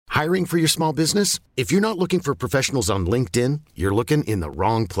Hiring for your small business? If you're not looking for professionals on LinkedIn, you're looking in the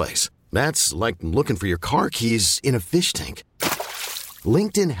wrong place. That's like looking for your car keys in a fish tank.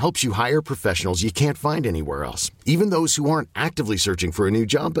 LinkedIn helps you hire professionals you can't find anywhere else, even those who aren't actively searching for a new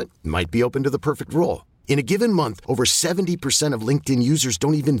job but might be open to the perfect role. In a given month, over 70% of LinkedIn users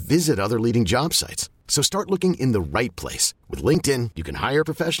don't even visit other leading job sites. So start looking in the right place. With LinkedIn, you can hire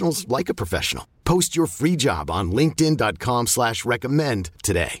professionals like a professional. Post your free job on linkedin.com/recommend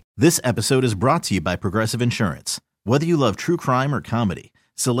today. This episode is brought to you by Progressive Insurance. Whether you love true crime or comedy,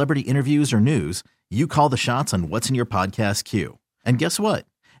 celebrity interviews or news, you call the shots on what's in your podcast queue. And guess what?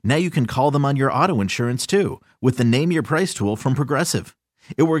 Now you can call them on your auto insurance too with the Name Your Price tool from Progressive.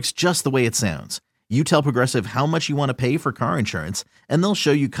 It works just the way it sounds. You tell Progressive how much you want to pay for car insurance, and they'll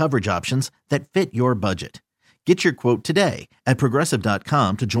show you coverage options that fit your budget. Get your quote today at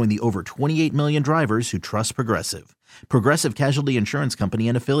Progressive.com to join the over 28 million drivers who trust Progressive. Progressive Casualty Insurance Company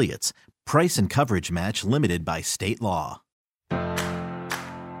and Affiliates. Price and coverage match limited by state law.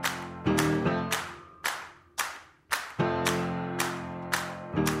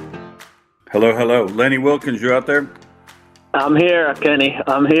 Hello, hello. Lenny Wilkens, you out there? I'm here, Kenny.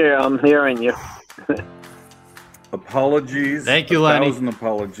 I'm here. I'm hearing you. Apologies. Thank you, Lenny. 1,000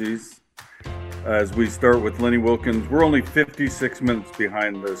 apologies. As we start with Lenny Wilkens, we're only 56 minutes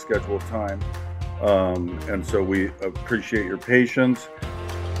behind the scheduled time. And so we appreciate your patience.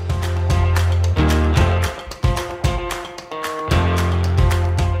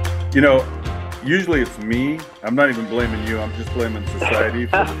 You know, usually it's me. I'm not even blaming you. I'm just blaming society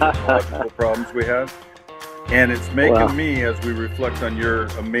for the technological problems we have. And it's making me, as we reflect on your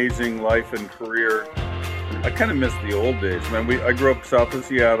amazing life and career, I kind of miss the old days, man. I grew up south of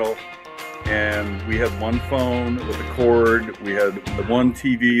Seattle, and we had one phone with a cord. We had the one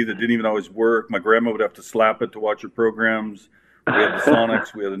TV that didn't even always work. My grandma would have to slap it to watch her programs. We had the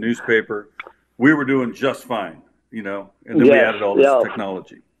Sonics. We had the newspaper. We were doing just fine, you know, and then we added all this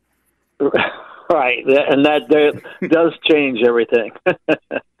technology. Right, and that does change everything.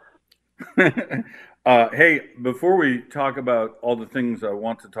 Hey, before we talk about all the things I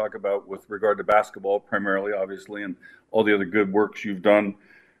want to talk about with regard to basketball, primarily, obviously, and all the other good works you've done,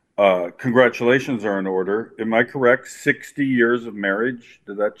 congratulations are in order. Am I correct? 60 years of marriage?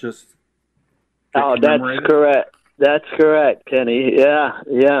 Did that just that's correct. That's correct, Kenny. Yeah.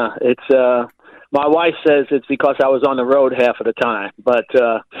 It's my wife says it's because I was on the road half of the time, but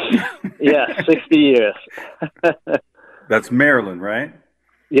yeah, 60 years. That's Maryland, right?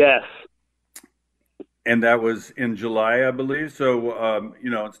 Yes. And that was in July, I believe. So, you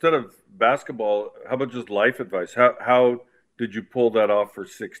know, instead of basketball, how about just life advice? How did you pull that off for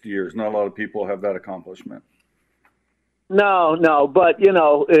 60 years? Not a lot of people have that accomplishment. No, but, you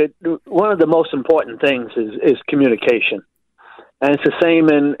know, one of the most important things is communication. And it's the same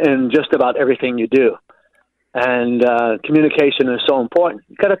in just about everything you do. And communication is so important.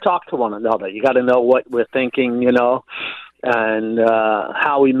 You got to talk to one another. You got to know what we're thinking, you know, and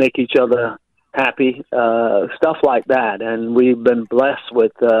how we make each other happy, stuff like that. And we've been blessed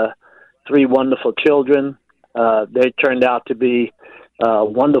with 3 wonderful children. They turned out to be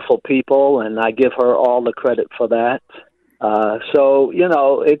wonderful people, and I give her all the credit for that. So, you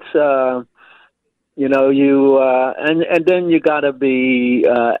know, it's, you know, and then you got to be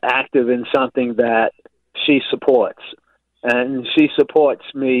active in something that she supports. And she supports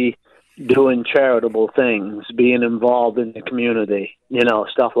me doing charitable things, being involved in the community, you know,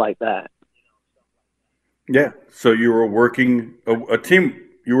 stuff like that. Yeah. So you were working a team.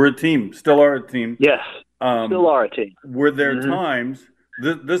 You were a team. Still are a team. Yes. Still are a team. Were there times?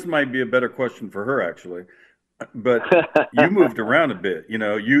 This might be a better question for her, actually. But you moved around a bit. You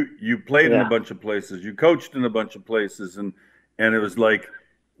know, you played in a bunch of places. You coached in a bunch of places, and it was like,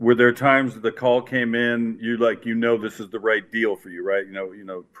 were there times that the call came in? You know, this is the right deal for you, right? You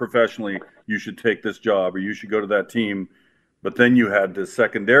know, professionally, you should take this job, or you should go to that team. But then you had to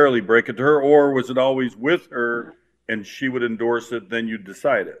secondarily break it to her, or was it always with her and she would endorse it, then you'd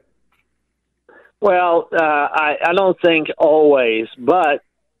decide it? Well, I don't think always, but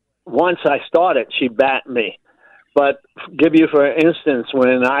once I started, she backed me. But give you, for instance,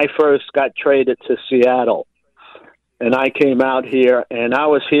 when I first got traded to Seattle, and I came out here, and I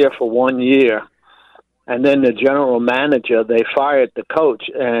was here for 1 year, and then the general manager, they fired the coach,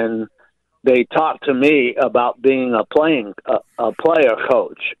 and they talked to me about being a player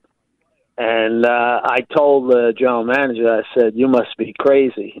coach. And I told the general manager, I said, you must be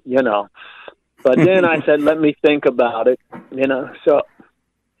crazy, you know. But then I said, let me think about it, you know. So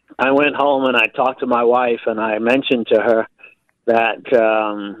I went home and I talked to my wife, and I mentioned to her that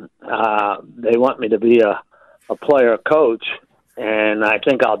they want me to be a player coach. and I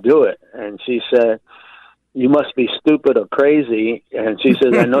think I'll do it. And she said, you must be stupid or crazy. And she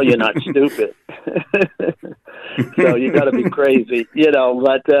says, I know you're not stupid. So you got to be crazy,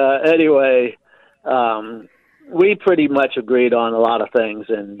 But anyway, we pretty much agreed on a lot of things,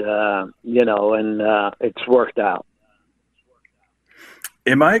 and, it's worked out.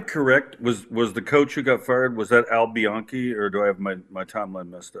 Am I correct? Was the coach who got fired, was that Al Bianchi, or do I have my timeline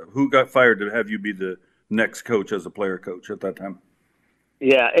messed up? Who got fired to have you be the next coach as a player coach at that time?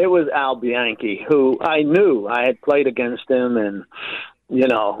 Yeah, it was Al Bianchi, who I knew. I had played against him, and,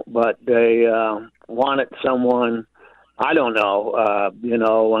 but they wanted someone, I don't know,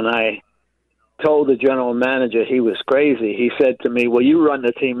 when I told the general manager he was crazy, he said to me, well, you run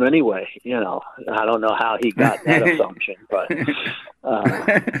the team anyway. I don't know how he got that assumption, but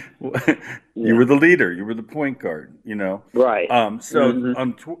you were the leader, you were the point guard, Right. On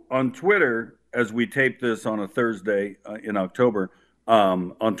Twitter, as we taped this on a Thursday in October,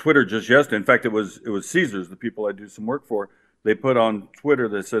 on Twitter just yesterday, in fact, it was Caesars, the people I do some work for, they put on Twitter,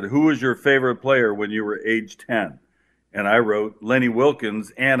 they said, who was your favorite player when you were age 10? And I wrote Lenny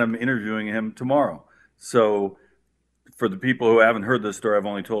Wilkens, and I'm interviewing him tomorrow. So for the people who haven't heard this story, I've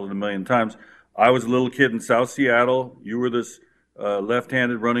only told it a million times. I was a little kid in South Seattle. You were this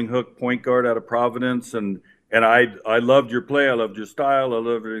left-handed running hook point guard out of Providence. And I loved your play. I loved your style. I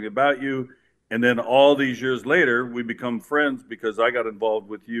loved everything about you. And then all these years later, we become friends because I got involved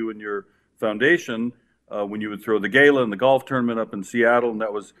with you and your foundation when you would throw the gala and the golf tournament up in Seattle. And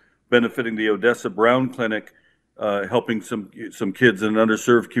that was benefiting the Odessa Brown Clinic, helping some kids in an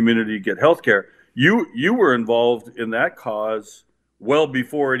underserved community get health care. You were involved in that cause well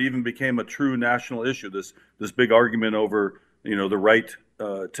before it even became a true national issue, this big argument over the right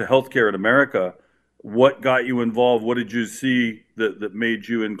to health care in America. What got you involved? What did you see that made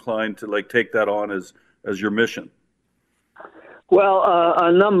you inclined to take that on as your mission? Well,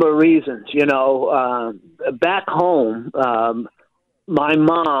 a number of reasons. Back home, my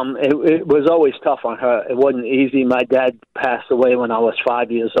mom, it was always tough on her. It wasn't easy. My dad passed away when I was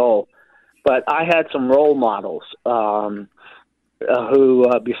 5 years old. But I had some role models who,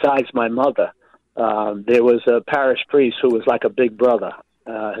 besides my mother, there was a parish priest who was like a big brother.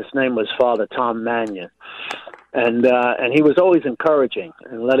 His name was Father Tom Mannion. And he was always encouraging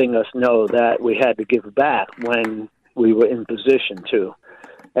and letting us know that we had to give back when we were in position to.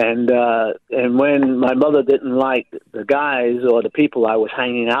 And when my mother didn't like the guys or the people I was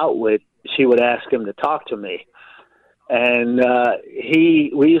hanging out with, she would ask him to talk to me. And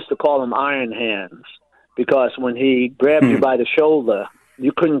we used to call him Iron Hands because when he grabbed you by the shoulder,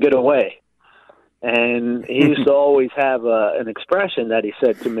 you couldn't get away. And he used to always have an expression that he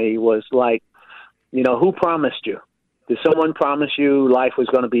said to me was like, who promised you? Did someone promise you life was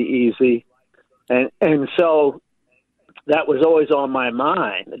going to be easy? And so that was always on my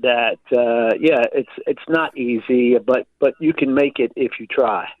mind that, it's not easy, but you can make it if you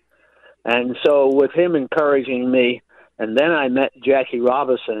try. And so with him encouraging me, and then I met Jackie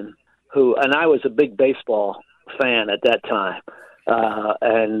Robinson, and I was a big baseball fan at that time.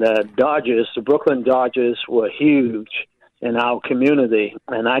 The Brooklyn Dodgers were huge in our community.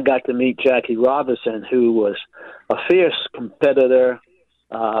 And I got to meet Jackie Robinson, who was a fierce competitor,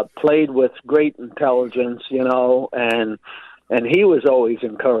 played with great intelligence, and he was always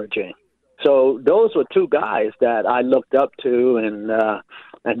encouraging. So those were two guys that I looked up to. And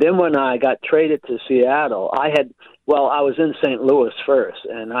then when I got traded to Seattle, I was in St. Louis first,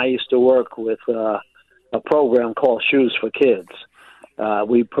 and I used to work with a program called Shoes for Kids.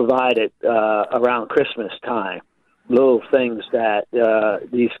 We provided around Christmas time little things that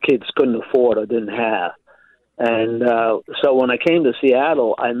these kids couldn't afford or didn't have. And so when I came to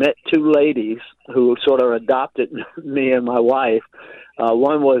Seattle, I met two ladies who sort of adopted me and my wife.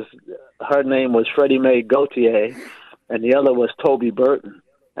 Her name was Freddie Mae Gauthier, and the other was Toby Burton.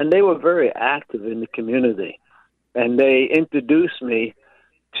 And they were very active in the community. And they introduced me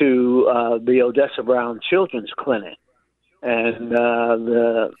to the Odessa Brown Children's Clinic. And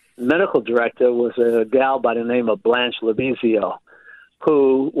the medical director was a gal by the name of Blanche Labizio,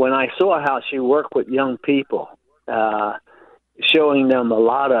 who, when I saw how she worked with young people, showing them a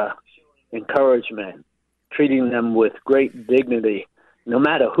lot of encouragement, treating them with great dignity, no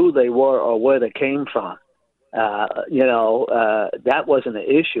matter who they were or where they came from, that wasn't an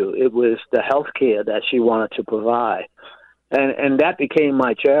issue. It was the health care that she wanted to provide. And that became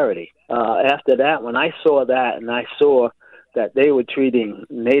my charity. After that, when I saw that and I saw that they were treating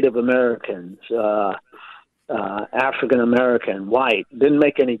Native Americans, African American, white, didn't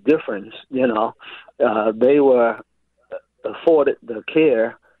make any difference, they were afforded the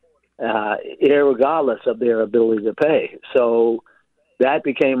care irregardless of their ability to pay. So that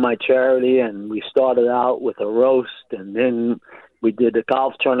became my charity, and we started out with a roast, and then we did the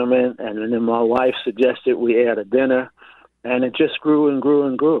golf tournament, and then my wife suggested we add a dinner, and it just grew and grew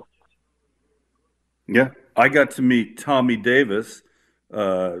and grew. Yeah, I got to meet Tommy Davis,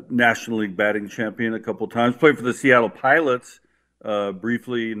 National League batting champion a couple of times. Played for the Seattle Pilots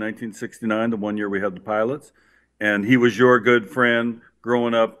briefly in 1969, the 1 year we had the Pilots. And he was your good friend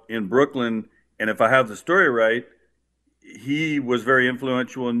growing up in Brooklyn. And if I have the story right, he was very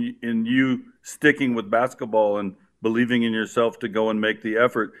influential in you sticking with basketball and believing in yourself to go and make the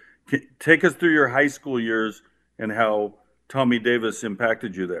effort. Take us through your high school years and how Tommy Davis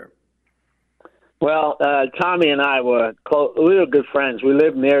impacted you there. Well, Tommy and I were close. We were good friends. We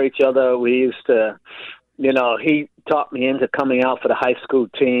lived near each other. We used to, he talked me into coming out for the high school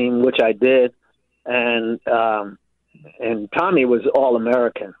team, which I did. And Tommy was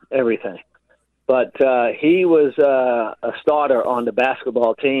All-American, everything. But he was a starter on the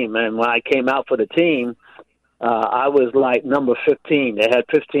basketball team. And when I came out for the team, I was like number 15. They had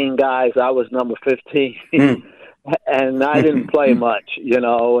 15 guys. I was number 15. And I didn't play much,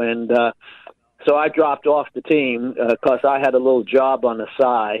 and so I dropped off the team because I had a little job on the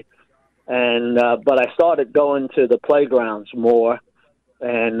side. And but I started going to the playgrounds more,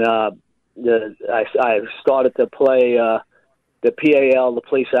 and I started to play the PAL, the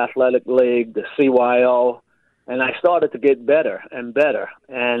Police Athletic League, the CYO, and I started to get better and better.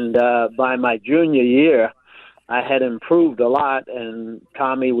 And by my junior year, I had improved a lot, and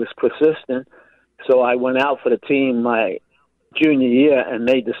Tommy was persistent. So I went out for the team my junior year and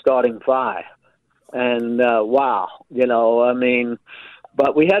made the starting five. And wow,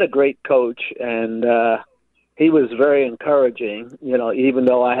 but we had a great coach, and he was very encouraging, even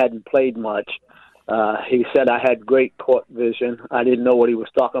though I hadn't played much. He said I had great court vision. I didn't know what he was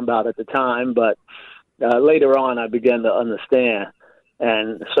talking about at the time, but later on I began to understand.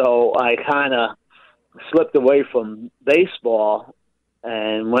 And so I kind of slipped away from baseball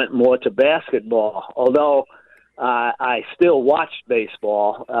and went more to basketball, although I still watched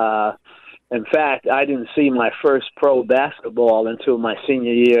baseball. In fact, I didn't see my first pro basketball until my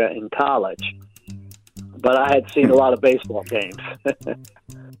senior year in college, but I had seen a lot of baseball games.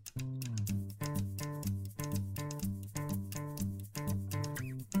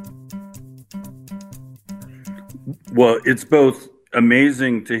 Well, it's both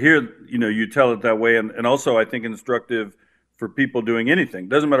amazing to hear, you tell it that way, and also I think instructive for people doing anything.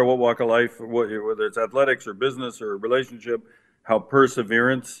 Doesn't matter what walk of life, whether it's athletics or business or relationship, how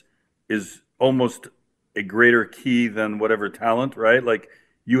perseverance is almost a greater key than whatever talent, right? Like,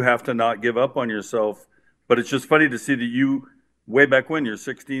 you have to not give up on yourself. But it's just funny to see that you, way back when, you're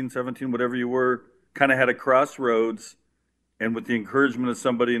 16, 17, whatever you were, kind of had a crossroads, and with the encouragement of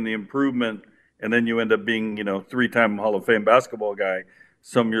somebody and the improvement, and then you end up being, 3-time Hall of Fame basketball guy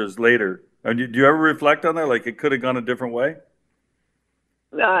some years later. Do you ever reflect on that? Like, it could have gone a different way?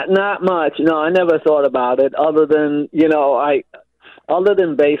 Not much. No, I never thought about it other than, other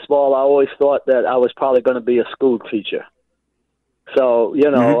than baseball, I always thought that I was probably going to be a school teacher. So,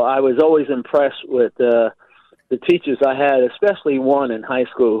 I was always impressed with the teachers I had, especially one in high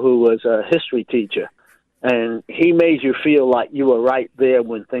school who was a history teacher. And he made you feel like you were right there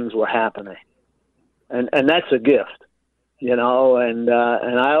when things were happening. And that's a gift, and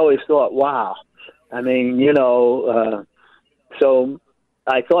I always thought, wow. I mean, so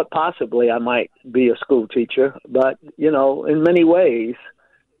I thought possibly I might be a school teacher, but, in many ways,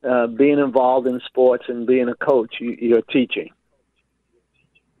 being involved in sports and being a coach, you're teaching.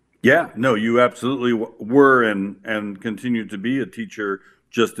 Yeah, no, you absolutely were and continue to be a teacher,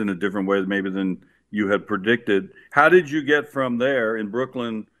 just in a different way maybe than you had predicted. How did you get from there in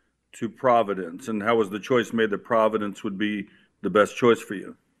Brooklyn to Providence, and how was the choice made that Providence would be the best choice for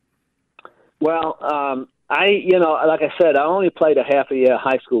you? Well, like I said, I only played a half a year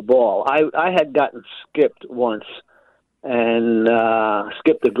high school ball. I had gotten skipped once and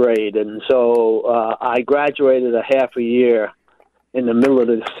skipped a grade, and so I graduated a half a year in the middle of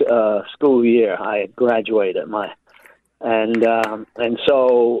the school year. I had graduated and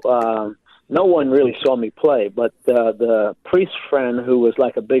so no one really saw me play, but the priest friend who was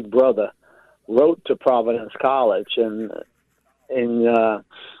like a big brother wrote to Providence College and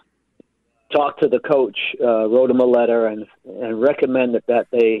talked to the coach, wrote him a letter and recommended that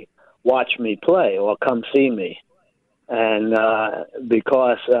they watch me play or come see me. And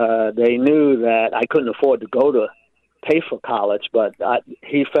because they knew that I couldn't afford to go to pay for college, but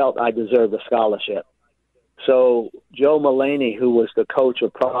he felt I deserved a scholarship. So Joe Mullaney, who was the coach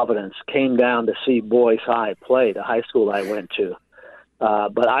of Providence, came down to see Boys High play, the high school I went to.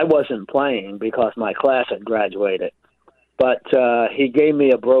 but I wasn't playing because my class had graduated. But he gave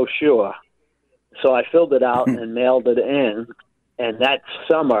me a brochure, so I filled it out and mailed it in. And that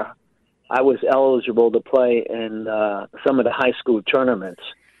summer, I was eligible to play in some of the high school tournaments.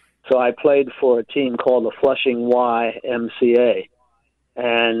 So I played for a team called the Flushing YMCA.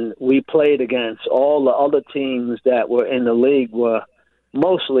 And we played against all the other teams that were in the league were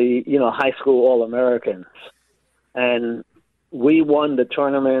mostly, high school All-Americans. And we won the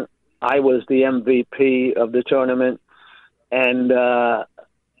tournament. I was the MVP of the tournament. And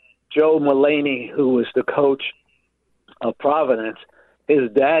Joe Mullaney, who was the coach of Providence, his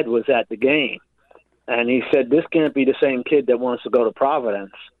dad was at the game. And he said, this can't be the same kid that wants to go to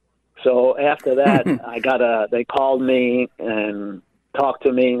Providence. So after that, they called me and talked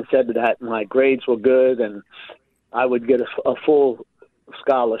to me and said that my grades were good and I would get a full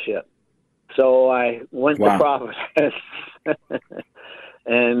scholarship. So I went to Providence.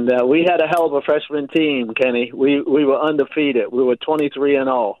 And we had a hell of a freshman team, Kenny. We were undefeated. We were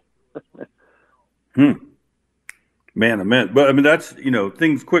 23-0. Man. But, that's,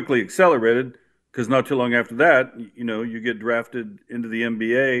 things quickly accelerated because not too long after that, you get drafted into the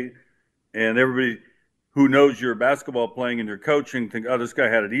NBA and everybody who knows you're basketball playing and you're coaching think, oh, this guy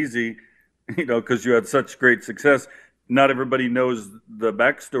had it easy, because you had such great success. Not everybody knows the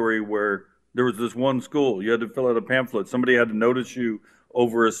backstory where there was this one school. You had to fill out a pamphlet. Somebody had to notice you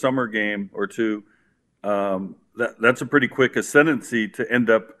over a summer game or two. That's a pretty quick ascendancy to end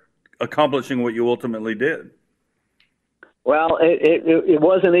up accomplishing what you ultimately did. Well, it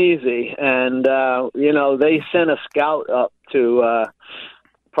wasn't easy. And, they sent a scout up to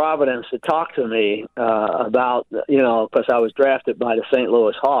Providence to talk to me about, because I was drafted by the St.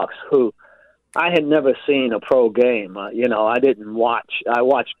 Louis Hawks, who I had never seen a pro game. I didn't watch. I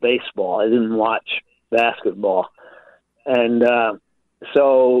watched baseball. I didn't watch basketball. And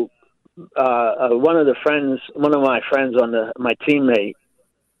so one of my friends my teammate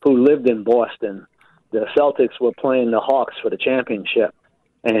who lived in Boston, the Celtics were playing the Hawks for the championship.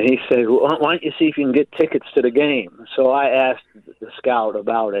 And he said, well, why don't you see if you can get tickets to the game? So I asked the scout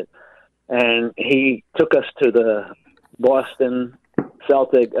about it. And he took us to the Boston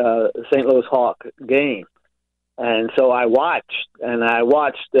Celtic St. Louis Hawk game. And so I watched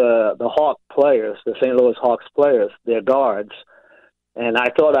the Hawk players, the St. Louis Hawks players, their guards, and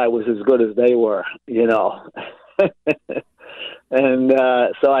I thought I was as good as they were, And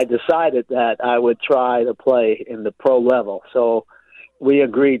so I decided that I would try to play in the pro level. So we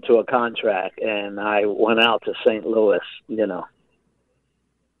agreed to a contract, and I went out to St. Louis,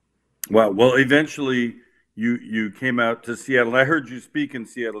 Wow. Well, eventually you came out to Seattle. I heard you speak in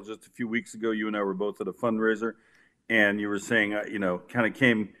Seattle just a few weeks ago. You and I were both at a fundraiser, and you were saying, kind of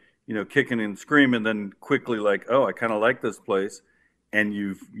came, kicking and screaming, then quickly like, oh, I kind of like this place. And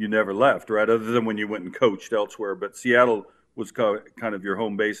you never left, right? Other than when you went and coached elsewhere. But Seattle was kind of your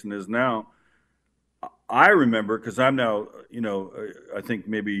home base and is now. I remember, because I'm now, I think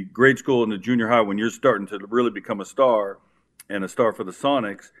maybe grade school and the junior high, when you're starting to really become a star and a star for the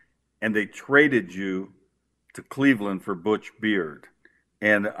Sonics, and they traded you to Cleveland for Butch Beard.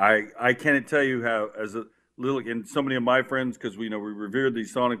 And I can't tell you how, as a little, and so many of my friends, because we revered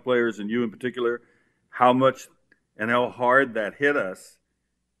these Sonic players, and you in particular, how much and how hard that hit us.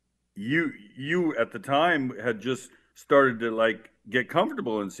 You at the time had just started to get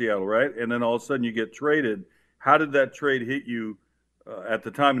comfortable in Seattle, right? And then all of a sudden you get traded. How did that trade hit you at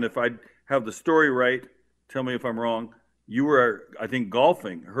the time? And if I have the story right, tell me if I'm wrong. You were, I think,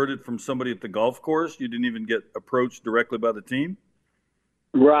 golfing. Heard it from somebody at the golf course. You didn't even get approached directly by the team.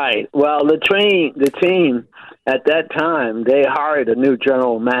 Right. Well, the team at that time, they hired a new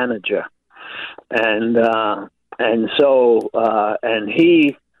general manager, and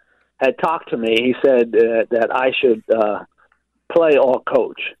he had talked to me. He said that I should play or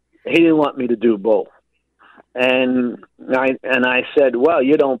coach. He didn't want me to do both. And I said, well,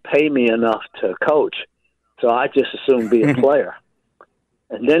 you don't pay me enough to coach, so I just assumed be a player.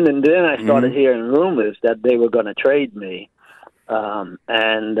 And then I started hearing rumors that they were going to trade me,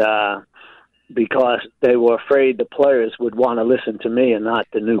 because they were afraid the players would want to listen to me and not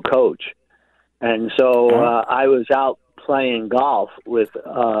the new coach. And so I was out playing golf with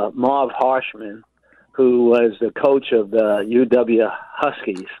Marv Harshman, who was the coach of the UW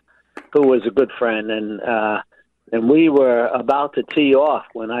Huskies, who was a good friend. And we were about to tee off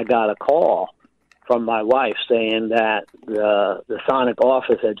when I got a call from my wife saying that the Sonic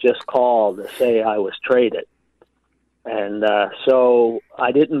office had just called to say I was traded. And so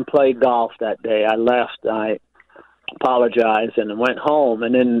I didn't play golf that day. I left. I apologized and went home.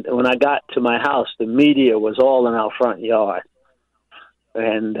 And then when I got to my house, the media was all in our front yard.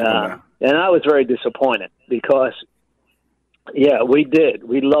 And I was very disappointed because, yeah, we did.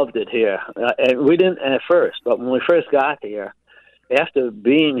 We loved it here. And we didn't at first, but when we first got here, after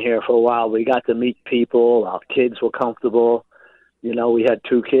being here for a while, we got to meet people. Our kids were comfortable. You know, we had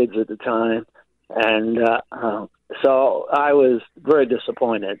 2 kids at the time. And so I was very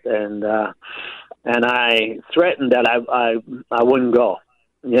disappointed. And I threatened that I wouldn't go,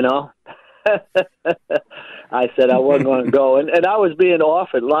 you know. I said I wasn't going to go. And I was being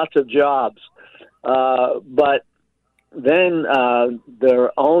offered lots of jobs. But then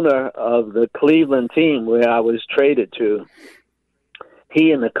the owner of the Cleveland team where I was traded to,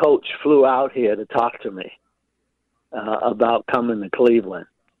 he and the coach flew out here to talk to me about coming to Cleveland.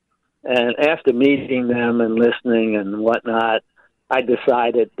 And after meeting them and listening and whatnot, I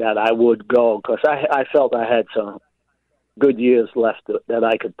decided that I would go because I felt I had some good years left that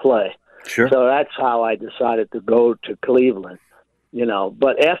I could play. Sure. So that's how I decided to go to Cleveland, you know.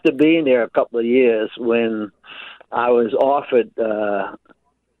 But after being there a couple of years, when I was offered to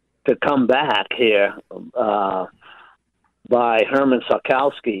come back here by Herman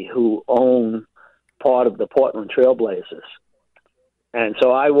Sarkowski, who owned part of the Portland Trailblazers. And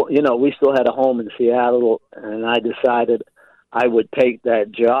so we still had a home in Seattle, and I decided I would take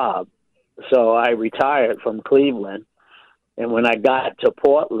that job. So I retired from Cleveland. And when I got to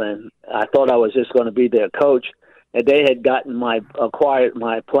Portland, I thought I was just going to be their coach. And they had acquired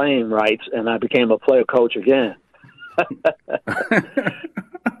my playing rights, and I became a player coach again.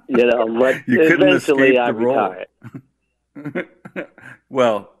 You know, but eventually I retired.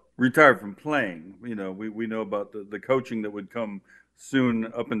 Well, retired from playing. You know, we know about the coaching that would come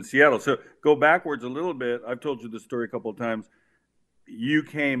soon up in Seattle. So go backwards a little bit. I've told you this story a couple of times. You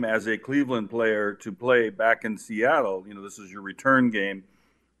came as a Cleveland player to play back in Seattle. You know, this is your return game.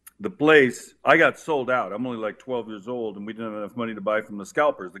 The place, I got sold out. I'm only like 12 years old, and we didn't have enough money to buy from the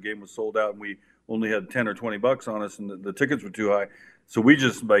scalpers. The game was sold out, and we only had 10 or 20 bucks on us, and the tickets were too high. So we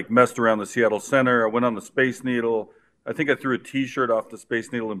just like messed around the Seattle Center. I went on the Space Needle. I think I threw a T-shirt off the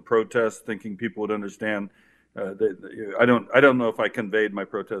Space Needle in protest, thinking people would understand. I don't know if I conveyed my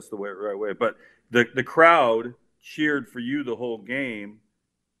protest the right way, but the crowd cheered for you the whole game.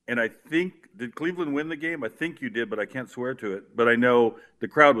 And I think, did Cleveland win the game? I think you did, but I can't swear to it. But I know the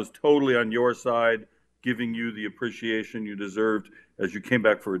crowd was totally on your side, giving you the appreciation you deserved as you came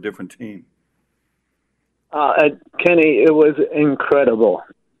back for a different team. Kenny, it was incredible.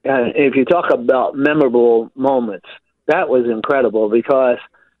 And if you talk about memorable moments, that was incredible because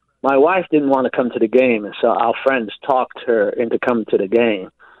my wife didn't want to come to the game, and so our friends talked her into coming to the game,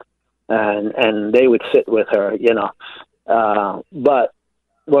 and they would sit with her, you know. But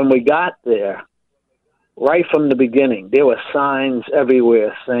when we got there, right from the beginning, there were signs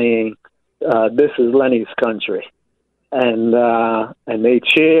everywhere saying, "This is Lenny's country," and they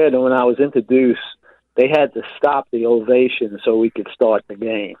cheered. And when I was introduced, they had to stop the ovation so we could start the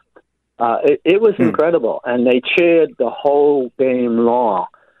game. It was incredible, and they cheered the whole game long.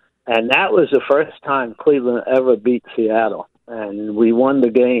 And that was the first time Cleveland ever beat Seattle, and we won the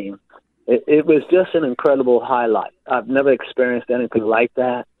game. It was just an incredible highlight. I've never experienced anything like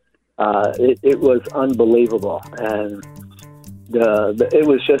that. It was unbelievable, and it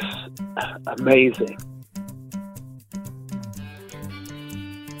was just amazing.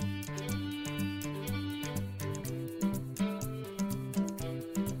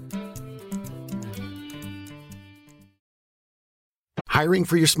 Hiring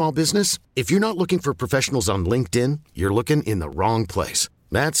for your small business? If you're not looking for professionals on LinkedIn, you're looking in the wrong place.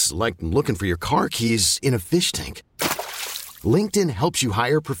 That's like looking for your car keys in a fish tank. LinkedIn helps you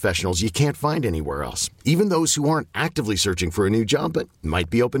hire professionals you can't find anywhere else, even those who aren't actively searching for a new job but might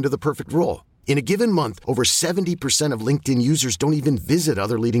be open to the perfect role. In a given month, over 70% of LinkedIn users don't even visit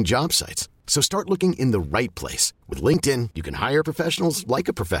other leading job sites. So start looking in the right place. With LinkedIn, you can hire professionals like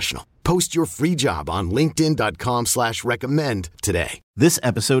a professional. Post your free job on linkedin.com/recommend today. This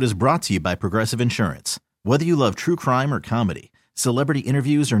episode is brought to you by Progressive Insurance. Whether you love true crime or comedy, celebrity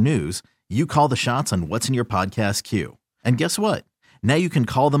interviews or news, you call the shots on what's in your podcast queue. And guess what? Now you can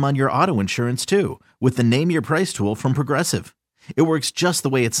call them on your auto insurance too with the Name Your Price tool from Progressive. It works just the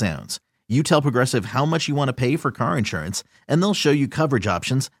way it sounds. You tell Progressive how much you want to pay for car insurance, and they'll show you coverage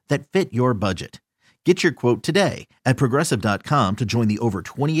options that fit your budget. Get your quote today at Progressive.com to join the over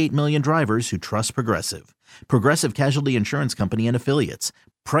 28 million drivers who trust Progressive. Progressive Casualty Insurance Company and Affiliates.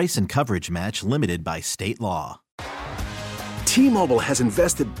 Price and coverage match limited by state law. T-Mobile has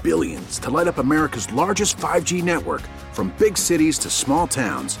invested billions to light up America's largest 5G network, from big cities to small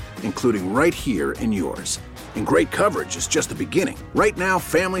towns, including right here in yours. And great coverage is just the beginning. Right now,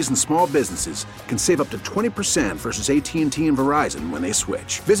 families and small businesses can save up to 20% versus AT&T and Verizon when they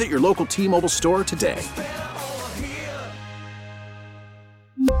switch. Visit your local T-Mobile store today.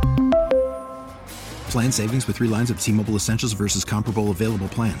 Plan savings with 3 lines of T-Mobile Essentials versus comparable available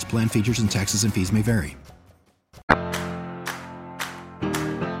plans. Plan features and taxes and fees may vary.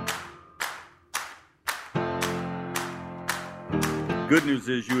 Good news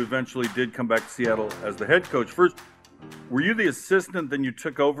is you eventually did come back to Seattle as the head coach. First, were you the assistant, then you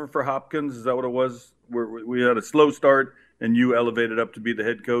took over for Hopkins? Is that what it was? Where we had a slow start and you elevated up to be the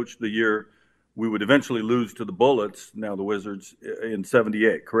head coach the year we would eventually lose to the Bullets, now the Wizards, in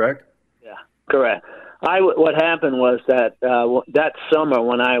 '78, correct? Yeah, correct. What happened was that that summer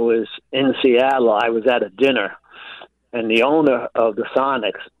when I was in Seattle, I was at a dinner, and the owner of the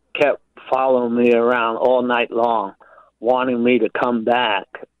Sonics kept following me around all night long, wanting me to come back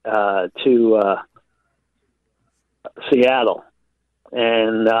to Seattle,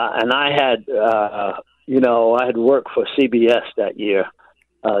 and I had I had worked for CBS that year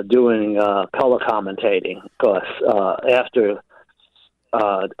doing color commentating, because after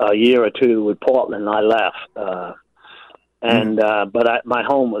a year or two with Portland, I left, but my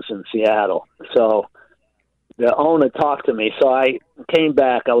home was in Seattle, so the owner talked to me. So I came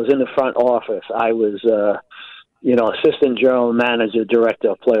back. I was in the front office. I was assistant general manager, director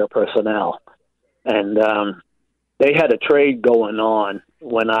of player personnel. And they had a trade going on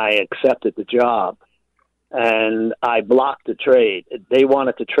when I accepted the job. And I blocked the trade. They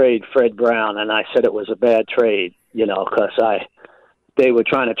wanted to trade Fred Brown, and I said it was a bad trade, because they were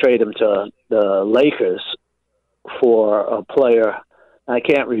trying to trade him to the Lakers for a player. I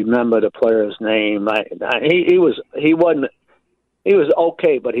can't remember the player's name. He was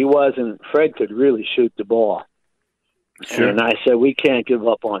okay, but he wasn't. Fred could really shoot the ball. Sure. And I said, we can't give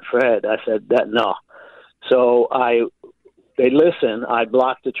up on Fred. I said, no. So they listened. I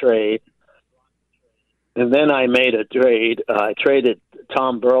blocked the trade. And then I made a trade. I traded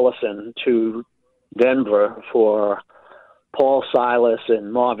Tom Burleson to Denver for Paul Silas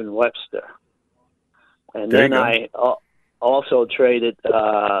and Marvin Webster. And then I also traded,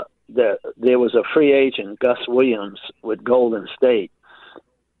 there was a free agent, Gus Williams, with Golden State.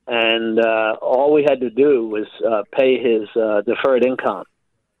 And all we had to do was pay his deferred income,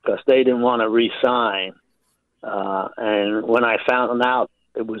 because they didn't want to re-sign. And when I found out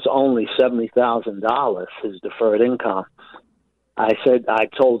it was only $70,000, his deferred income, I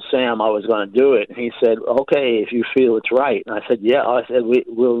told Sam I was going to do it. And he said, okay, if you feel it's right. And I said, yeah. I said,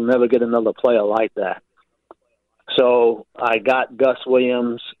 we'll never get another player like that. So I got Gus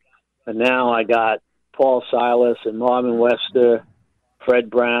Williams, and now I got Paul Silas and Marvin Webster, Fred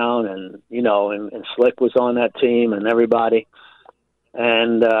Brown, and and Slick was on that team, and everybody.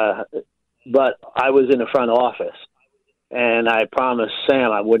 And but I was in the front office, and I promised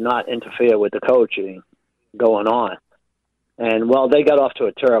Sam I would not interfere with the coaching going on. And they got off to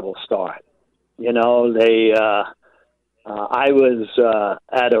a terrible start. I was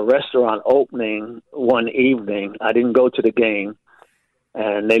at a restaurant opening one evening. I didn't go to the game,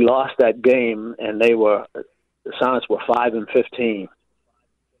 and they lost that game, and the Sonics were 5-15.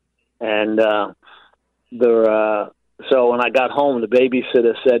 And so when I got home, the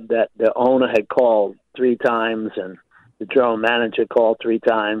babysitter said that the owner had called 3 times and the general manager called 3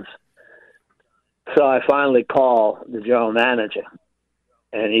 times. So I finally called the general manager,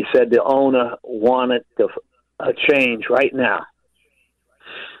 and he said the owner wanted a change right now.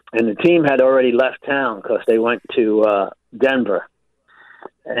 And the team had already left town because they went to Denver.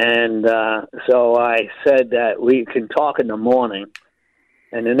 And so I said that we can talk in the morning.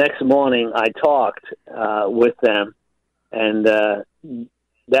 And the next morning I talked with them, and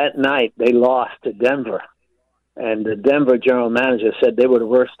that night they lost to Denver. And the Denver general manager said they were the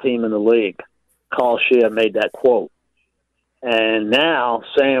worst team in the league. Carl Scheer made that quote. And now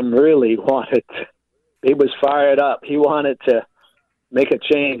Sam really he was fired up. He wanted to make a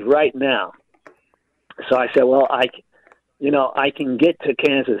change right now. So I said, well, I can get to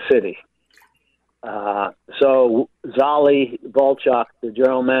Kansas City. So Zolly Volchok, the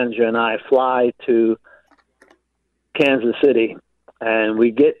general manager, and I fly to Kansas City, and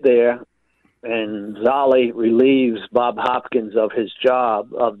we get there, and Zolly relieves Bob Hopkins of his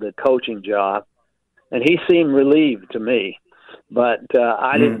job, of the coaching job, and he seemed relieved to me, but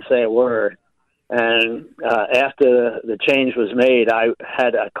I didn't say a word. And after the change was made, I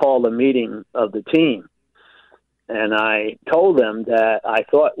called a meeting of the team, and I told them that I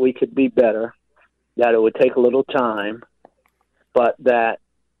thought we could be better, that it would take a little time, but that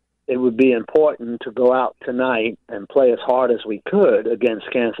it would be important to go out tonight and play as hard as we could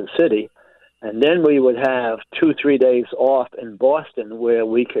against Kansas City. And then we would have 2-3 days off in Boston where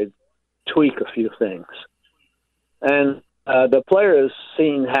we could tweak a few things. And the players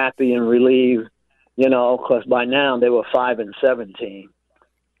seemed happy and relieved, because by now they were 5-17.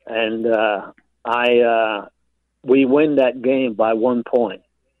 And we win that game by 1 point.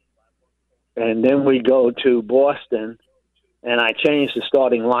 And then we go to Boston, and I change the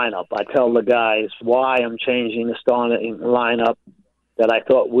starting lineup. I tell the guys why I'm changing the starting lineup, that I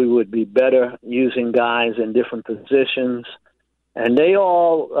thought we would be better using guys in different positions. And they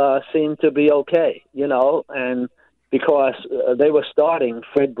all seemed to be okay, and because they were starting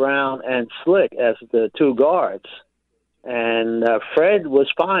Fred Brown and Slick as the two guards. And Fred was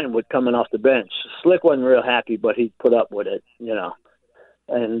fine with coming off the bench. Slick wasn't real happy, but he put up with it,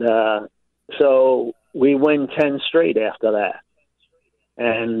 And so we win 10 straight after that.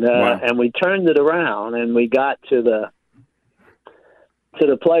 And wow. And we turned it around, and we got to the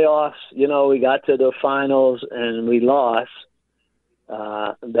playoffs. We got to the finals, and we lost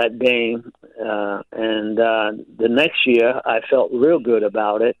that game. And the next year, I felt real good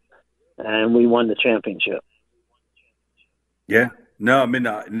about it, and we won the championship. Yeah. No, I mean,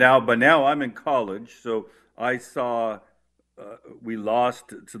 now I'm in college, so I saw we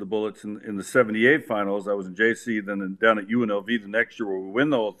lost to the Bullets in the 78 finals. I was in JC, then down at UNLV the next year where we win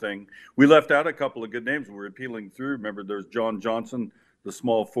the whole thing. We left out a couple of good names. We were appealing through. Remember, there's John Johnson, the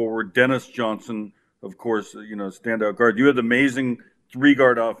small forward, Dennis Johnson, of course, standout guard. You had the amazing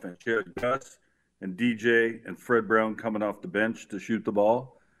three-guard offense. You had Gus and DJ and Fred Brown coming off the bench to shoot the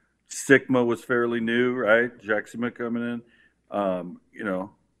ball. Sigma was fairly new, right? Jack Sigma coming in.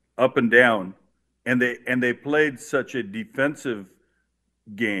 Up and down, and they played such a defensive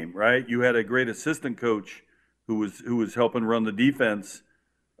game, right? You had a great assistant coach who was helping run the defense.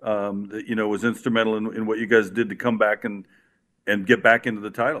 That was instrumental in what you guys did to come back and get back into the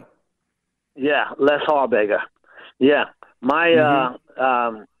title. Yeah, Les Harbager. Yeah, my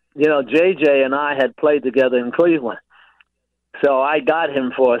JJ and I had played together in Cleveland, so I got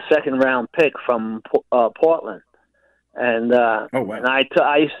him for a second-round pick from Portland. And oh, wow. And I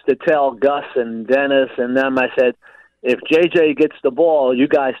used to tell Gus and Dennis and them, I said, if JJ gets the ball, you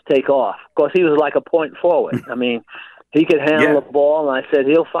guys take off. Of course, he was like a point forward. I mean, he could handle the ball, and I said,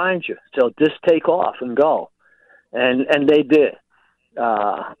 he'll find you. So just take off and go. And they did.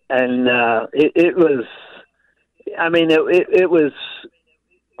 It was, I mean, it was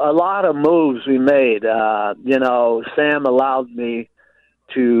a lot of moves we made. Sam allowed me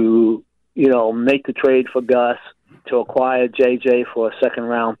to, make the trade for Gus, to acquire JJ for a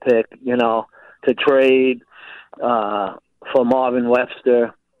second-round pick, to trade for Marvin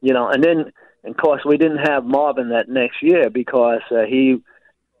Webster, and then, of course, we didn't have Marvin that next year because he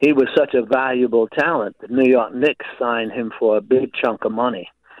was such a valuable talent. The New York Knicks signed him for a big chunk of money,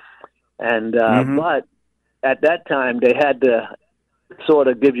 and but at that time they had to sort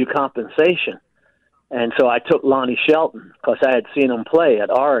of give you compensation, and so I took Lonnie Shelton because I had seen him play at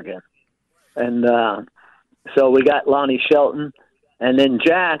Oregon, and so we got Lonnie Shelton, and then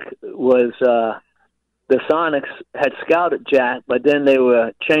Jack was the Sonics had scouted Jack, but then they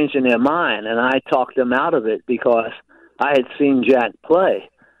were changing their mind, and I talked them out of it because I had seen Jack play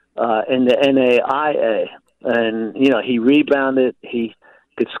in the NAIA, and he rebounded, he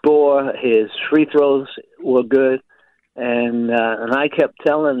could score, his free throws were good, and I kept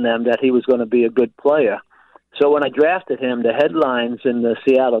telling them that he was going to be a good player. So when I drafted him, the headlines in the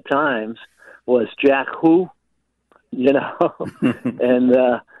Seattle Times was Jack who, and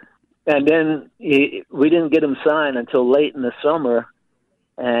then we didn't get him signed until late in the summer,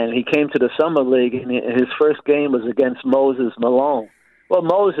 and he came to the summer league, and his first game was against Moses Malone. Well,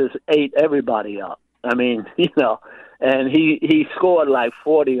 Moses ate everybody up. I mean, and he scored like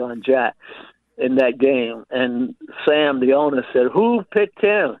 40 on Jack in that game, and Sam, the owner, said, "Who picked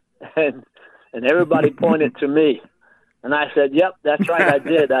him?" And everybody pointed to me, and I said, "Yep, that's right, I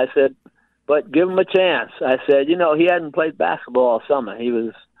did." I said, but give him a chance. I said, he hadn't played basketball all summer. He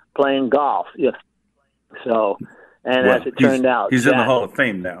was playing golf. Yeah. So, and as it turned out, he's in the Hall of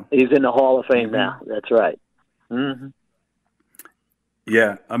Fame now. He's in the Hall of Fame now. That's right. Mm-hmm.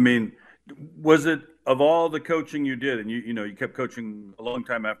 Yeah. I mean, was it, of all the coaching you did, and you kept coaching a long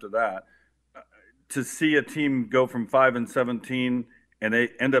time after that, to see a team go from 5-17 and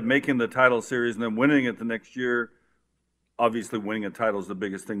they end up making the title series and then winning it the next year? Obviously, winning a title is the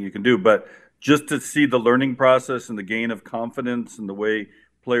biggest thing you can do, but just to see the learning process and the gain of confidence and the way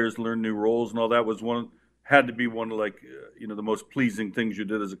players learn new roles and all that had to be one of the most pleasing things you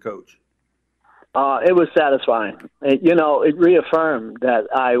did as a coach. It was satisfying. It reaffirmed that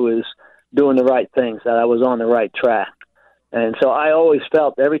I was doing the right things, that I was on the right track. And so I always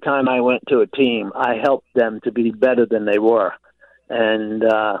felt every time I went to a team, I helped them to be better than they were. And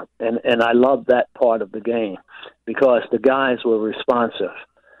I loved that part of the game because the guys were responsive.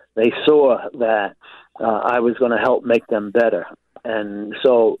 They saw that I was going to help make them better. And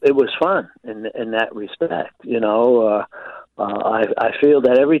so it was fun in that respect. I feel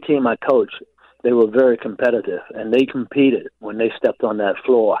that every team I coached, they were very competitive, and they competed when they stepped on that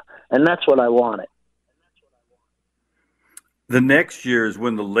floor. And that's what I wanted. The next year is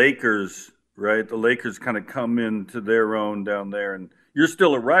when the Lakers, right? The Lakers kind of come into their own down there, and you're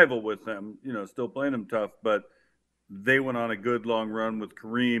still a rival with them, still playing them tough, but they went on a good long run with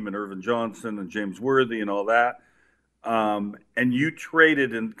Kareem and Irvin Johnson and James Worthy and all that. And you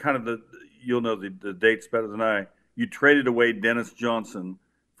traded in kind of you'll know the dates better than I, you traded away Dennis Johnson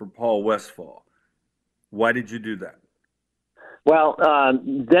for Paul Westphal. Why did you do that? Well,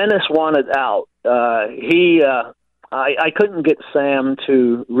 Dennis wanted out. I couldn't get Sam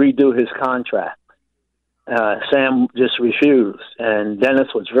to redo his contract. Sam just refused, and Dennis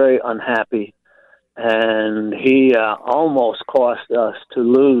was very unhappy, and he almost cost us to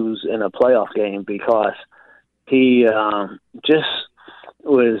lose in a playoff game because he just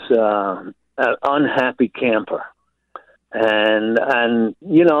was an unhappy camper. And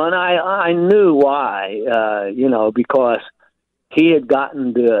I knew why, because he had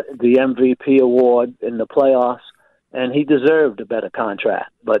gotten the MVP award in the playoffs, and he deserved a better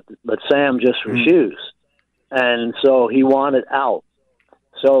contract. But Sam just refused, and so he wanted out.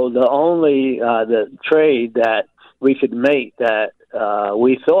 So the only the trade that we could make that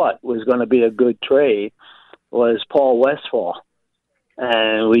we thought was going to be a good trade was Paul Westphal,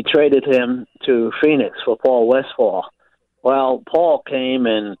 and we traded him to Phoenix for Paul Westphal. Well, Paul came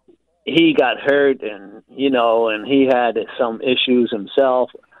and he got hurt, and he had some issues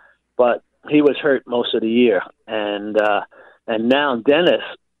himself, but he was hurt most of the year. And now Dennis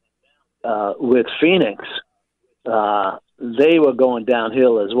with Phoenix, they were going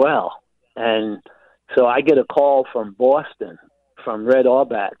downhill as well. And so I get a call from Boston, from Red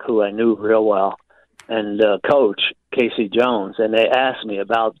Auerbach, who I knew real well, and coach Casey Jones, and they asked me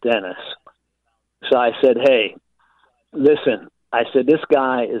about Dennis. So I said, hey, listen, I said, this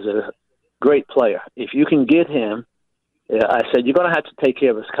guy is a great player. If you can get him, I said, you're going to have to take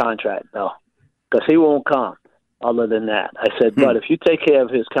care of his contract, though, because he won't come other than that. I said, but if you take care of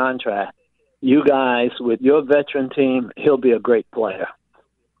his contract, you guys, with your veteran team, he'll be a great player.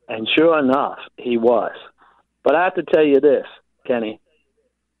 And sure enough, he was. But I have to tell you this, Kenny.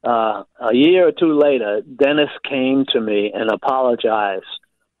 A year or two later, Dennis came to me and apologized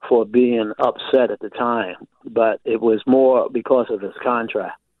for being upset at the time, but it was more because of his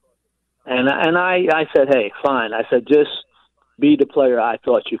contract. And I said, hey, fine. I said, just be the player I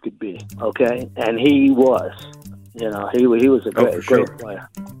thought you could be, okay? And he was. He was a great player.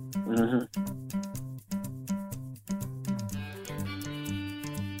 Mm-hmm.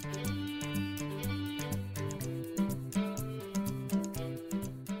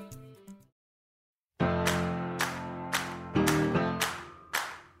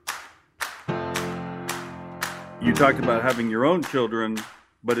 You talked about having your own children,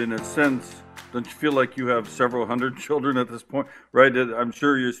 but in a sense, don't you feel like you have several hundred children at this point, right? I'm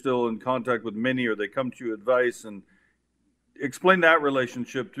sure you're still in contact with many, or they come to you advice, and explain that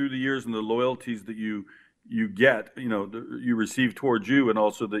relationship through the years and the loyalties that you get, you receive towards you, and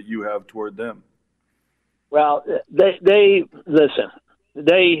also that you have toward them. Well, they listen.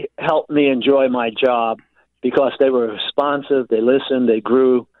 They helped me enjoy my job because they were responsive. They listened. They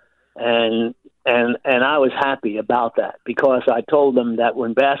grew, and I was happy about that because I told them that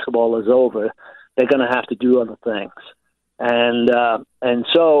when basketball is over, they're going to have to do other things, and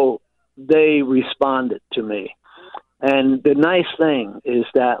so they responded to me. And the nice thing is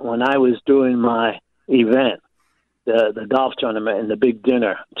that when I was doing my event, the golf tournament and the big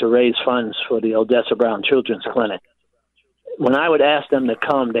dinner to raise funds for the Odessa Brown Children's Clinic, when I would ask them to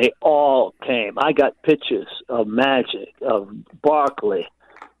come, they all came. I got pictures of Magic, of Barkley,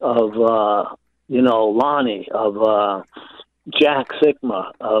 of Lonnie, of Jack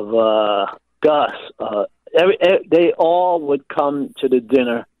Sikma, of Gus. They all would come to the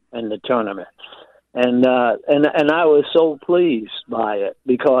dinner and the tournament. And I was so pleased by it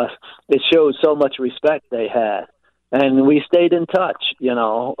because it showed so much respect they had. And we stayed in touch,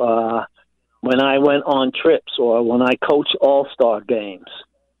 when I went on trips or when I coached all-star games,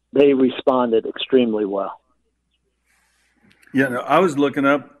 they responded extremely well. Yeah, no, I was looking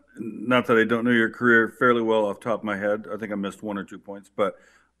up, not that I don't know your career fairly well off the top of my head. I think I missed one or 2 points, but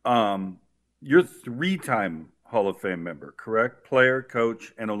You're 3-time Hall of Fame member, correct? Player,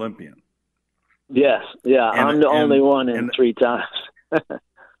 coach, and Olympian. Yes, yeah. I'm the only one in 3 times.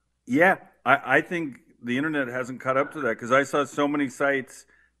 Yeah, I think the internet hasn't caught up to that because I saw so many sites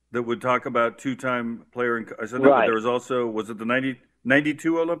that would talk about 2-time player. And I said, no, but there was also, was it the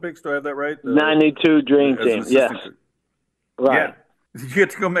 92 Olympics? Do I have that right? 92 Dream Team, yes. Right. Yeah. Did you get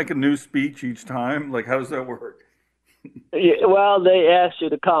to go make a new speech each time? Like, how does that work? Yeah, well, they asked you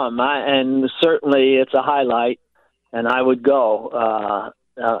to come, and certainly it's a highlight, and I would go.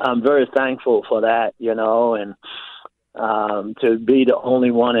 I'm very thankful for that, and to be the only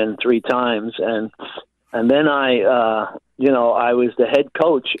one in 3 times. And then I was the head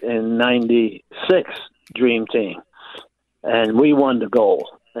coach in 96 Dream Team, and we won the gold.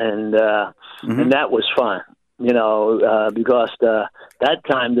 And and that was fun, because that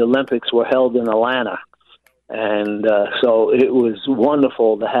time the Olympics were held in Atlanta. And so it was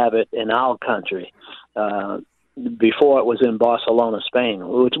wonderful to have it in our country before it was in Barcelona, Spain,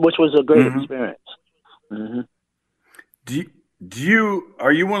 which was a great experience. Mm-hmm.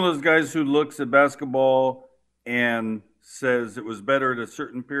 Are you one of those guys who looks at basketball and says it was better at a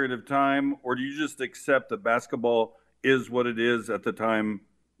certain period of time, or do you just accept that basketball is what it is at the time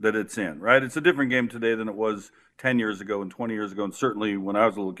that it's in, right? It's a different game today than it was 10 years ago and 20 years ago, and certainly when I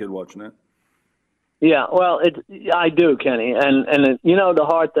was a little kid watching it. Yeah, well, I do, Kenny. And the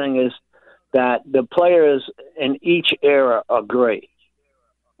hard thing is that the players in each era are great.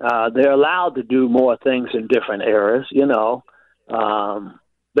 They're allowed to do more things in different eras,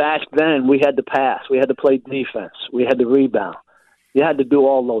 Back then, we had to pass. We had to play defense. We had to rebound. You had to do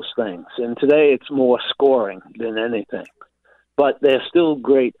all those things. And today, it's more scoring than anything. But they're still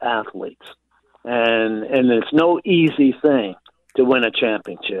great athletes. And it's no easy thing to win a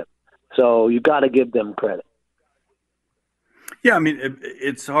championship. So you got to give them credit. Yeah, I mean,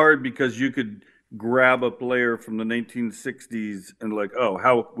 it's hard because you could grab a player from the 1960s and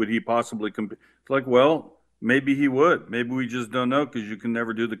how would he possibly compete? It's like, well, maybe he would. Maybe we just don't know because you can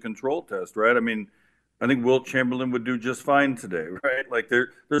never do the control test, right? I mean, I think Wilt Chamberlain would do just fine today, right? Like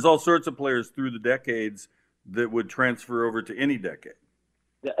there's all sorts of players through the decades that would transfer over to any decade.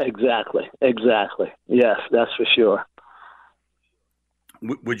 Yeah, exactly. Yes, that's for sure.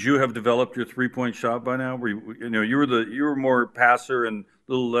 Would you have developed your 3-point shot by now? You were more passer and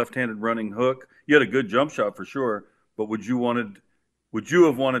little left-handed running hook. You had a good jump shot for sure, but would you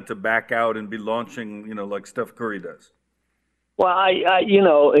have wanted to back out and be launching, like Steph Curry does? Well,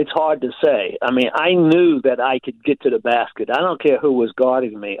 it's hard to say. I mean, I knew that I could get to the basket. I don't care who was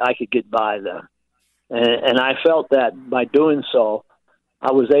guarding me. I could get by them. And I felt that by doing so,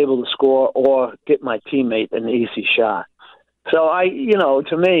 I was able to score or get my teammate an easy shot. So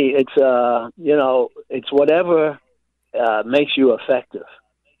to me, it's whatever makes you effective.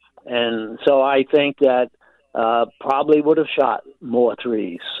 And so I think that probably would have shot more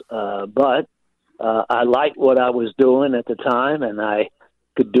threes. But I liked what I was doing at the time, and I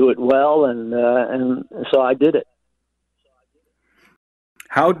could do it well, and so I did it.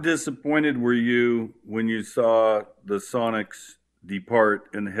 How disappointed were you when you saw the Sonics depart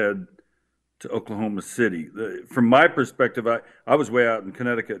and head to Oklahoma City? From my perspective, I was way out in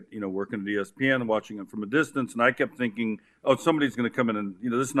Connecticut, working at ESPN and watching it from a distance, and I kept thinking, oh, somebody's going to come in and,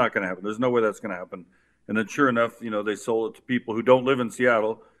 this is not going to happen. There's no way that's going to happen. And then sure enough, they sold it to people who don't live in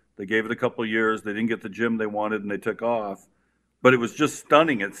Seattle. They gave it a couple of years. They didn't get the gym they wanted, and they took off. But it was just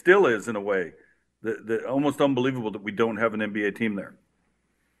stunning. It still is, in a way. Almost unbelievable that we don't have an NBA team there.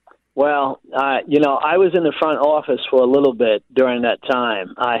 Well, I was in the front office for a little bit during that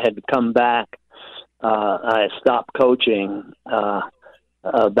time. I had come back. I had stopped coaching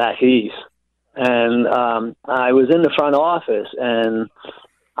back east. And I was in the front office, and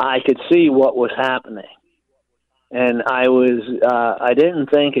I could see what was happening. And I didn't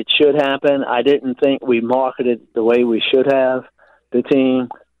think it should happen. I didn't think we marketed the way we should have, the team.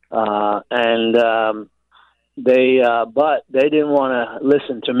 But they didn't want to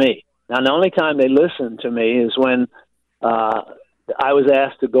listen to me. Now, the only time they listened to me is when I was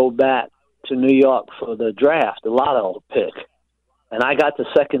asked to go back to New York for the draft, the lotto pick. And I got the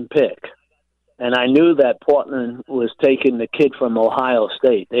second pick. And I knew that Portland was taking the kid from Ohio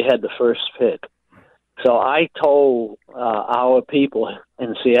State. They had the first pick. So I told our people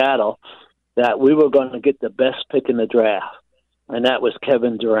in Seattle that we were going to get the best pick in the draft, and that was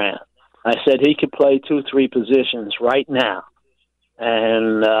Kevin Durant. I said he could play 2-3 positions right now.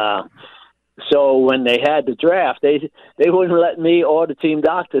 And so when they had the draft, they wouldn't let me or the team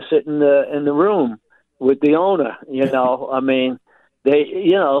doctor sit in the room with the owner. I mean,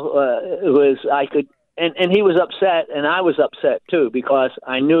 it was and he was upset, and I was upset too, because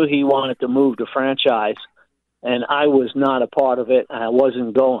I knew he wanted to move the franchise, and I was not a part of it. I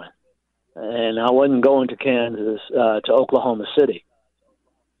wasn't going, and I wasn't going to Kansas, to Oklahoma City.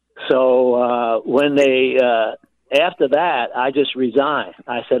 So when they after that, I just resigned.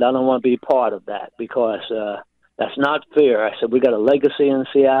 I said I don't want to be part of that, because that's not fair. I said we got a legacy in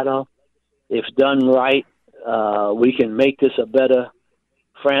Seattle. If done right, we can make this a better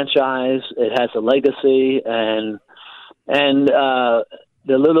franchise. It has a legacy, and the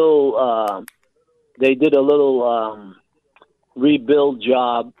little they did a little rebuild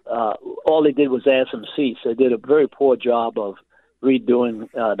job. All they did was add some seats. They did a very poor job of redoing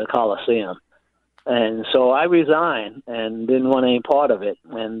the Coliseum, and so I resigned and didn't want any part of it.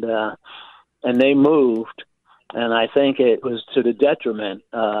 And they moved, and I think it was to the detriment.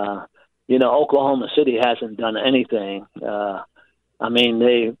 Oklahoma City hasn't done anything. I mean,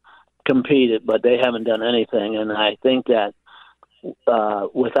 they competed, but they haven't done anything. And I think that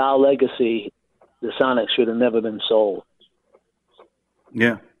with our legacy, the Sonics should have never been sold.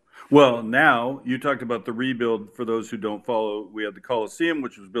 Yeah. Well, now you talked about the rebuild. For those who don't follow, we had the Coliseum,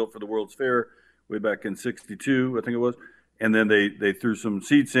 which was built for the World's Fair way back in '62, I think it was. And then they threw some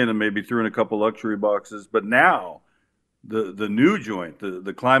seats in and maybe threw in a couple luxury boxes. But now the new joint,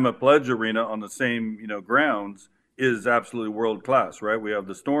 the Climate Pledge Arena on the same grounds, is absolutely world class, right? We have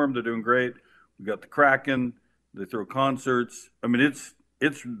the Storm; they're doing great. We got the Kraken; they throw concerts. I mean, it's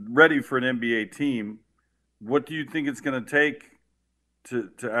ready for an NBA team. What do you think it's going to take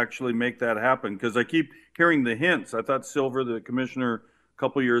to actually make that happen? Because I keep hearing the hints. I thought Silver, the commissioner, a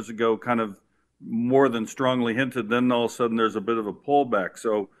couple years ago, kind of more than strongly hinted. Then all of a sudden, there's a bit of a pullback.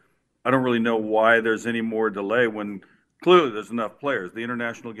 So I don't really know why there's any more delay when clearly there's enough players. The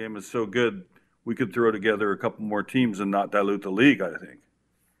international game is so good. We could throw together a couple more teams and not dilute the league, I think.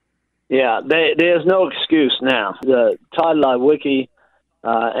 Yeah, there's no excuse now. Todd Lewicki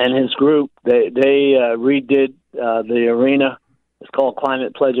and his group, they redid the arena. It's called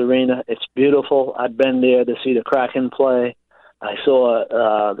Climate Pledge Arena. It's beautiful. I've been there to see the Kraken play. I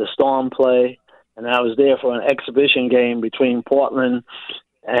saw the Storm play, and I was there for an exhibition game between Portland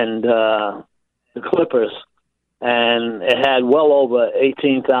and the Clippers. And it had well over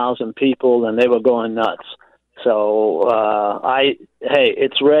 18,000 people, and they were going nuts. So,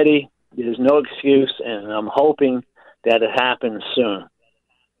 it's ready. There's no excuse, and I'm hoping that it happens soon.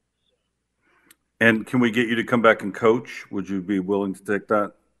 And can we get you to come back and coach? Would you be willing to take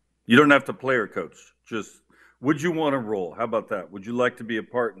that? You don't have to play or coach. Just, would you want to roll? How about that? Would you like to be a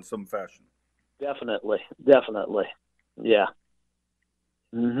part in some fashion? Definitely. Yeah.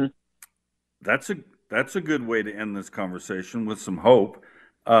 Mm-hmm. That's a good way to end this conversation, with some hope.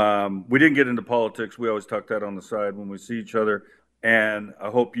 We didn't get into politics. We always talk that on the side when we see each other. And I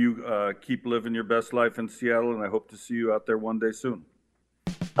hope you keep living your best life in Seattle, and I hope to see you out there one day soon.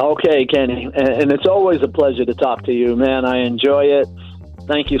 Okay, Kenny. And it's always a pleasure to talk to you, man. I enjoy it.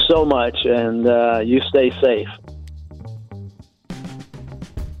 Thank you so much, and you stay safe.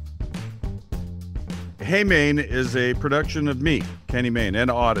 Hey Maine is a production of me, Kenny Mayne,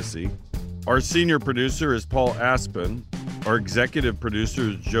 and Odyssey. Our senior producer is Paul Aspen. Our executive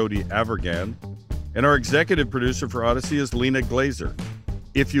producer is Jody Avergan. And our executive producer for Odyssey is Lena Glazer.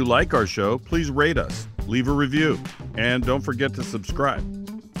 If you like our show, please rate us, leave a review, and don't forget to subscribe.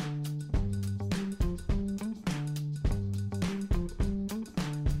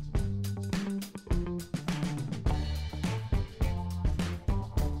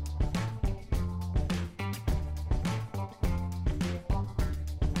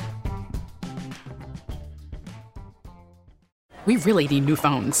 We really need new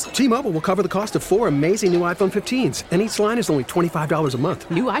phones. T-Mobile will cover the cost of 4 amazing new iPhone 15s, and each line is only $25 a month.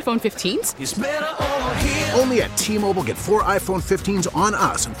 New iPhone 15s? It's better over here. Only at T-Mobile, get 4 iPhone 15s on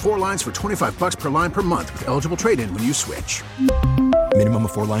us and 4 lines for $25 per line per month with eligible trade-in when you switch. Minimum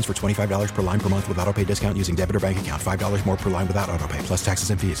of 4 lines for $25 per line per month with autopay discount using debit or bank account. $5 more per line without autopay, plus taxes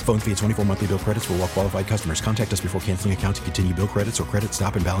and fees. Phone fee at 24 monthly bill credits for well-qualified customers. Contact us before canceling account to continue bill credits or credit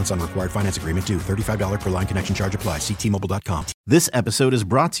stop and balance on required finance agreement due. $35 per line connection charge applies. See T-Mobile.com. This episode is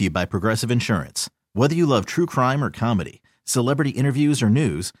brought to you by Progressive Insurance. Whether you love true crime or comedy, celebrity interviews or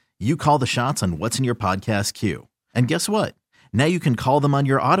news, you call the shots on what's in your podcast queue. And guess what? Now you can call them on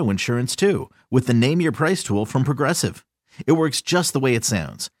your auto insurance too with the Name Your Price tool from Progressive. It works just the way it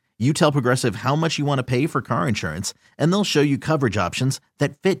sounds. You tell Progressive how much you want to pay for car insurance, and they'll show you coverage options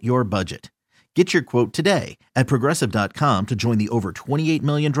that fit your budget. Get your quote today at Progressive.com to join the over 28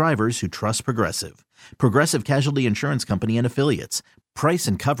 million drivers who trust Progressive. Progressive Casualty Insurance Company and Affiliates. Price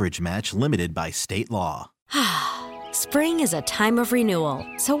and coverage match limited by state law. Spring is a time of renewal,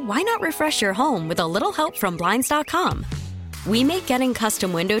 so why not refresh your home with a little help from Blinds.com? We make getting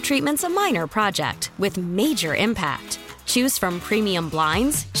custom window treatments a minor project with major impact. Choose from premium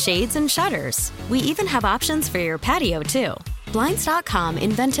blinds, shades, and shutters. We even have options for your patio, too. Blinds.com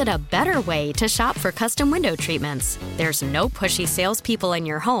invented a better way to shop for custom window treatments. There's no pushy salespeople in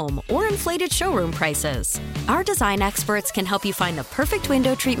your home or inflated showroom prices. Our design experts can help you find the perfect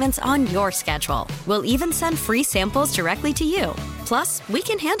window treatments on your schedule. We'll even send free samples directly to you. Plus, we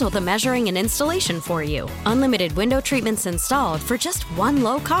can handle the measuring and installation for you. Unlimited window treatments installed for just one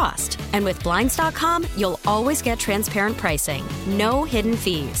low cost. And with Blinds.com, you'll always get transparent pricing. No hidden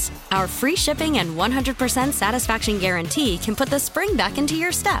fees. Our free shipping and 100% satisfaction guarantee can put the spring back into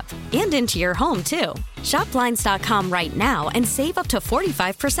your step and into your home, too. Shop Blinds.com right now and save up to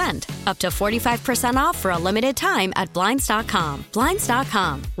 45%. Up to 45% off for a limited time at Blinds.com.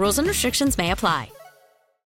 Blinds.com. Rules and restrictions may apply.